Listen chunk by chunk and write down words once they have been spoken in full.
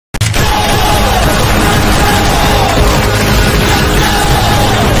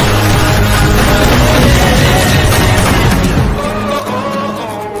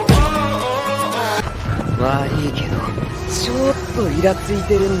イラつい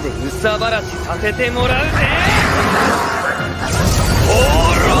てるんで憂さ晴らしさせてもらうぜ。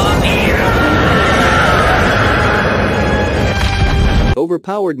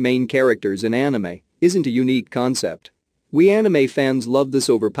Overpowered main characters in anime isn't a unique concept. We anime fans love this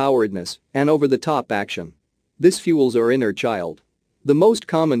overpoweredness and over-the-top action. This fuels our inner child. The most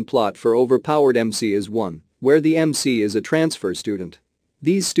common plot for overpowered MC is one where the MC is a transfer student.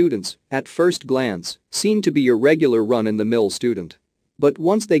 These students, at first glance, seem to be your regular run-in-the-mill student. But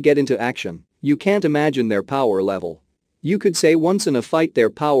once they get into action, you can't imagine their power level. You could say once in a fight their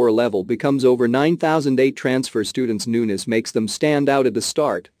power level becomes over 9,008. Transfer students' newness makes them stand out at the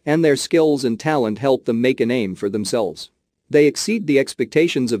start, and their skills and talent help them make a name for themselves. They exceed the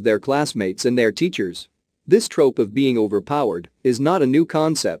expectations of their classmates and their teachers. This trope of being overpowered is not a new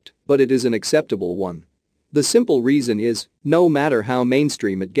concept, but it is an acceptable one. The simple reason is, no matter how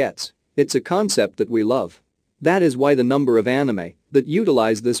mainstream it gets, it's a concept that we love. That is why the number of anime that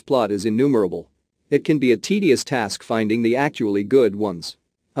utilize this plot is innumerable. It can be a tedious task finding the actually good ones.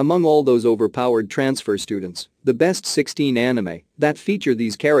 Among all those overpowered transfer students, the best 16 anime that feature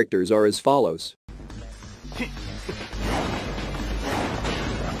these characters are as follows.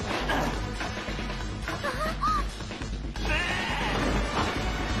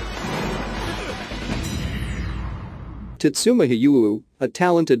 Tatsuma Hiyuu, a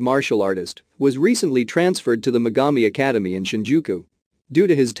talented martial artist, was recently transferred to the Megami Academy in Shinjuku. Due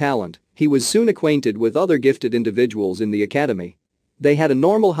to his talent, he was soon acquainted with other gifted individuals in the academy. They had a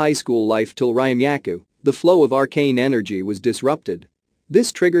normal high school life till Ryumyaku, the flow of arcane energy was disrupted.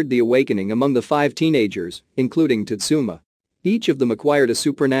 This triggered the awakening among the 5 teenagers, including Tatsuma. Each of them acquired a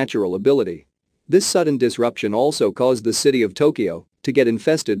supernatural ability. This sudden disruption also caused the city of Tokyo to get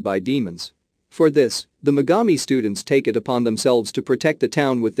infested by demons. For this, the Megami students take it upon themselves to protect the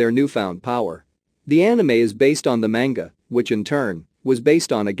town with their newfound power. The anime is based on the manga, which in turn was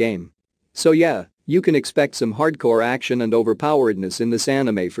based on a game. So yeah, you can expect some hardcore action and overpoweredness in this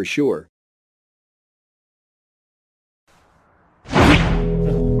anime for sure.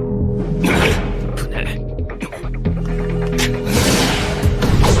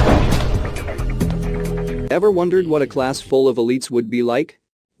 Ever wondered what a class full of elites would be like?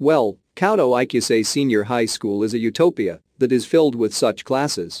 Well, Kyoto Ikyusei Senior High School is a utopia that is filled with such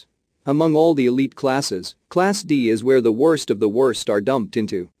classes. Among all the elite classes, Class D is where the worst of the worst are dumped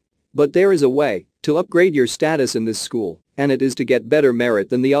into. But there is a way to upgrade your status in this school, and it is to get better merit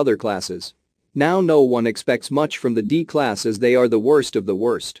than the other classes. Now no one expects much from the D class as they are the worst of the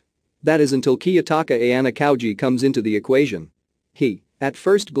worst. That is until Kiyotaka Ayanakauji comes into the equation. He, at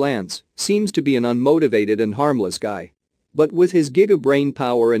first glance, seems to be an unmotivated and harmless guy. But with his giga brain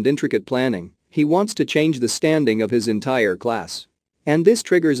power and intricate planning, he wants to change the standing of his entire class. And this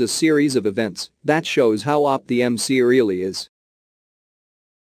triggers a series of events that shows how OP the MC really is.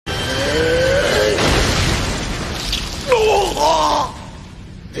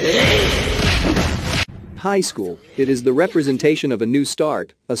 High school, it is the representation of a new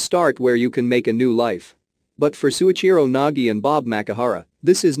start, a start where you can make a new life. But for Suichiro Nagi and Bob Makihara,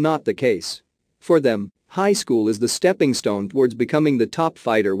 this is not the case. For them, high school is the stepping stone towards becoming the top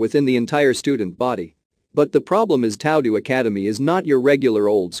fighter within the entire student body. But the problem is Taodu Academy is not your regular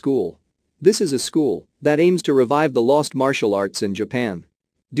old school. This is a school that aims to revive the lost martial arts in Japan.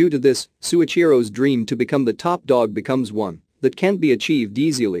 Due to this, Suichiro's dream to become the top dog becomes one that can't be achieved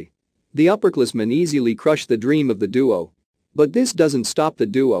easily. The upperclassmen easily crush the dream of the duo. But this doesn't stop the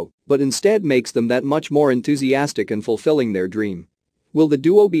duo, but instead makes them that much more enthusiastic in fulfilling their dream. Will the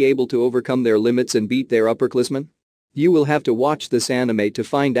duo be able to overcome their limits and beat their upperclassmen? You will have to watch this anime to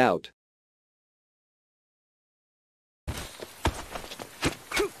find out.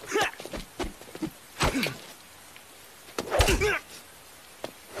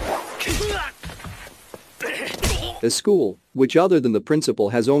 A school, which other than the principal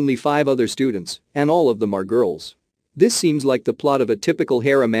has only 5 other students, and all of them are girls. This seems like the plot of a typical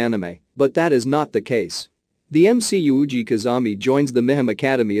harem anime, but that is not the case. The MC Yuji Kazami joins the Mayhem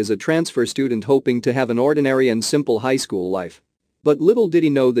Academy as a transfer student hoping to have an ordinary and simple high school life. But little did he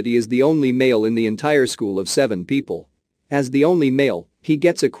know that he is the only male in the entire school of 7 people. As the only male, he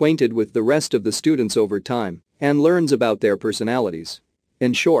gets acquainted with the rest of the students over time and learns about their personalities.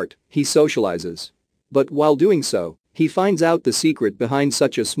 In short, he socializes. But while doing so, he finds out the secret behind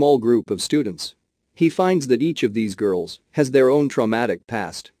such a small group of students. He finds that each of these girls has their own traumatic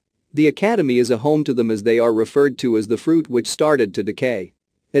past. The academy is a home to them as they are referred to as the fruit which started to decay.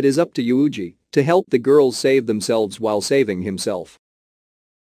 It is up to Yuji to help the girls save themselves while saving himself.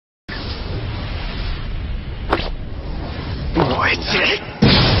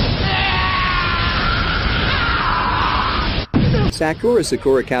 Sakura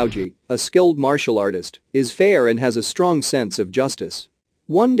Kauji, a skilled martial artist, is fair and has a strong sense of justice.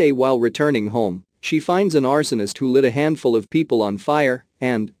 One day while returning home, she finds an arsonist who lit a handful of people on fire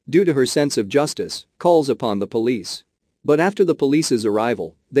and, due to her sense of justice, calls upon the police. But after the police's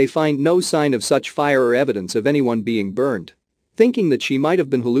arrival, they find no sign of such fire or evidence of anyone being burned. Thinking that she might have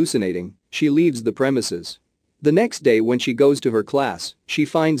been hallucinating, she leaves the premises. The next day when she goes to her class, she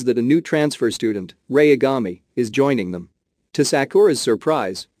finds that a new transfer student, Rei Agami, is joining them. To Sakura's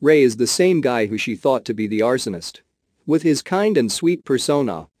surprise, Rei is the same guy who she thought to be the arsonist. With his kind and sweet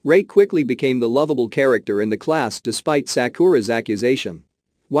persona, Rei quickly became the lovable character in the class despite Sakura's accusation.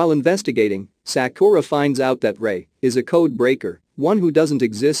 While investigating, Sakura finds out that Rei is a code breaker, one who doesn't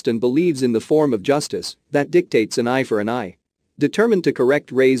exist and believes in the form of justice that dictates an eye for an eye. Determined to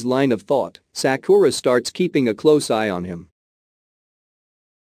correct Rei's line of thought, Sakura starts keeping a close eye on him.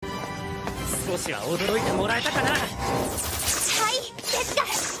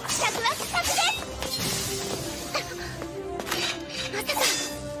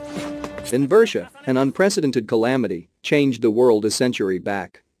 Inversia, an unprecedented calamity, changed the world a century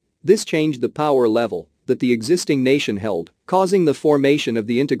back. This changed the power level that the existing nation held, causing the formation of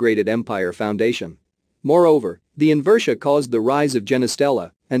the Integrated Empire Foundation. Moreover, the inversia caused the rise of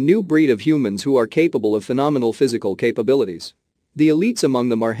Genistella, a new breed of humans who are capable of phenomenal physical capabilities. The elites among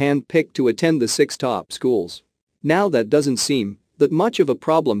them are hand-picked to attend the 6 top schools. Now that doesn't seem that much of a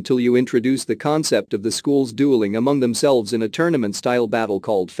problem till you introduce the concept of the schools dueling among themselves in a tournament-style battle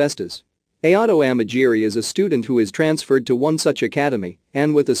called Festas. Ayato Amagiri is a student who is transferred to one such academy,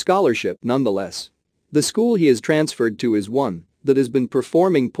 and with a scholarship nonetheless. The school he is transferred to is one that has been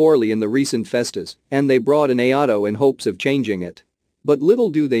performing poorly in the recent Festas, and they brought in Ayato in hopes of changing it. But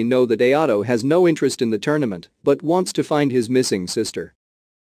little do they know that Ayato has no interest in the tournament, but wants to find his missing sister.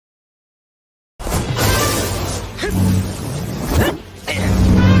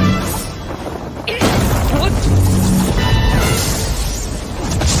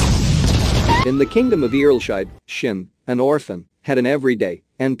 In the kingdom of Earlshide, Shin, an orphan, had an everyday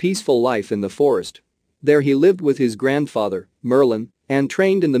and peaceful life in the forest. There he lived with his grandfather, Merlin, and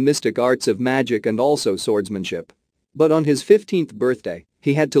trained in the mystic arts of magic and also swordsmanship. But on his 15th birthday,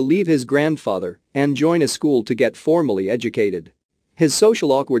 he had to leave his grandfather and join a school to get formally educated. His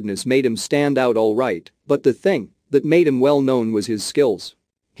social awkwardness made him stand out all right, but the thing that made him well known was his skills.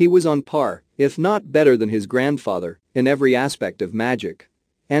 He was on par, if not better than his grandfather, in every aspect of magic.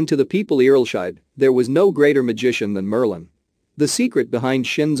 And to the people Earlshide, there was no greater magician than Merlin. The secret behind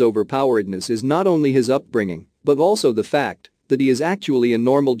Shin's overpoweredness is not only his upbringing, but also the fact that he is actually a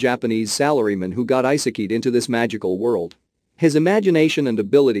normal Japanese salaryman who got iseki'd into this magical world. His imagination and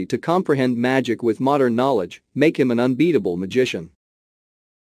ability to comprehend magic with modern knowledge make him an unbeatable magician.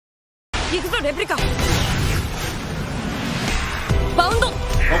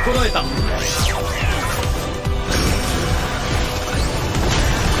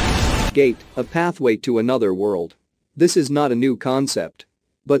 Gate, a pathway to another world. This is not a new concept.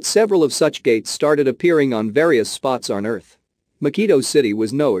 But several of such gates started appearing on various spots on Earth. Makido City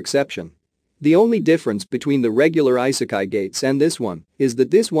was no exception. The only difference between the regular isekai gates and this one is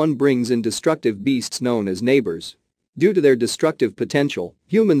that this one brings in destructive beasts known as neighbors. Due to their destructive potential,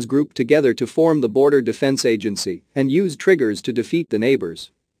 humans group together to form the Border Defense Agency and use triggers to defeat the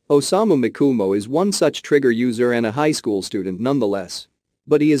neighbors. Osamu Mikumo is one such trigger user and a high school student nonetheless.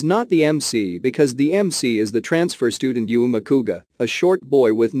 But he is not the MC because the MC is the transfer student Yu Makuga, a short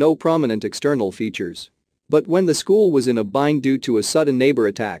boy with no prominent external features. But when the school was in a bind due to a sudden neighbor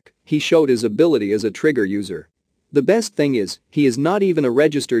attack, he showed his ability as a trigger user. The best thing is, he is not even a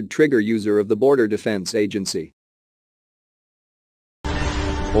registered trigger user of the Border Defense Agency.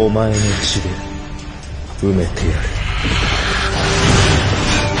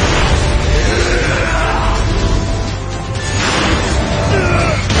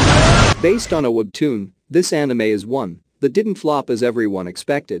 Based on a webtoon, this anime is one that didn't flop as everyone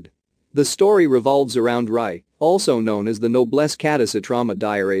expected. The story revolves around Rai, also known as the Noblesse Catacitrama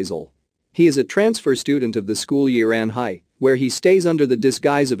d'Irazel. He is a transfer student of the school Yiran High, where he stays under the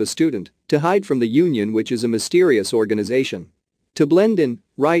disguise of a student to hide from the Union, which is a mysterious organization. To blend in,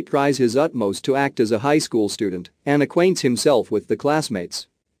 Rai tries his utmost to act as a high school student and acquaints himself with the classmates.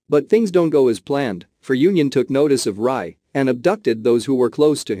 But things don't go as planned, for Union took notice of Rai and abducted those who were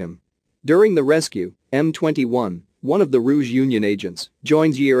close to him. During the rescue, M21, one of the Rouge Union agents,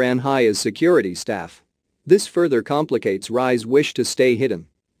 joins Yiran High as security staff. This further complicates Rai's wish to stay hidden.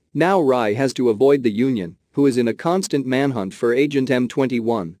 Now Rai has to avoid the Union, who is in a constant manhunt for Agent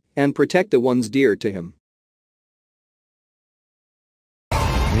M21, and protect the ones dear to him.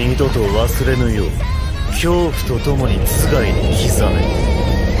 恐怖とともに頭蓋に刻め。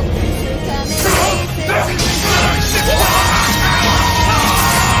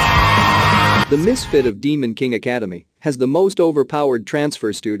The Misfit of Demon King Academy has the most overpowered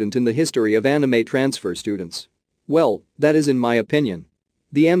transfer student in the history of anime transfer students. Well, that is in my opinion.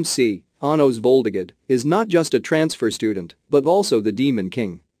 The MC, Anos Voldigid, is not just a transfer student, but also the Demon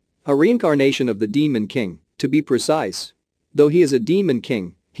King. A reincarnation of the Demon King, to be precise. Though he is a Demon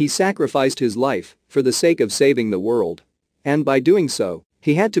King, he sacrificed his life for the sake of saving the world. And by doing so,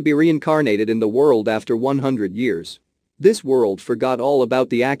 he had to be reincarnated in the world after 100 years. This world forgot all about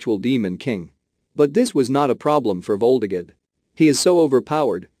the actual Demon King. But this was not a problem for Voldigid. He is so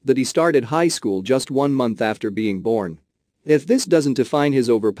overpowered that he started high school just 1 month after being born. If this doesn't define his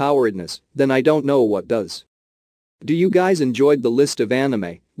overpoweredness, then I don't know what does. Do you guys enjoyed the list of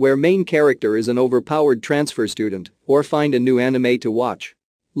anime where main character is an overpowered transfer student or find a new anime to watch?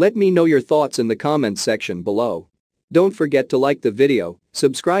 Let me know your thoughts in the comments section below. Don't forget to like the video,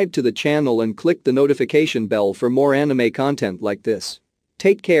 subscribe to the channel and click the notification bell for more anime content like this.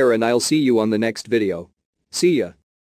 Take care and I'll see you on the next video. See ya.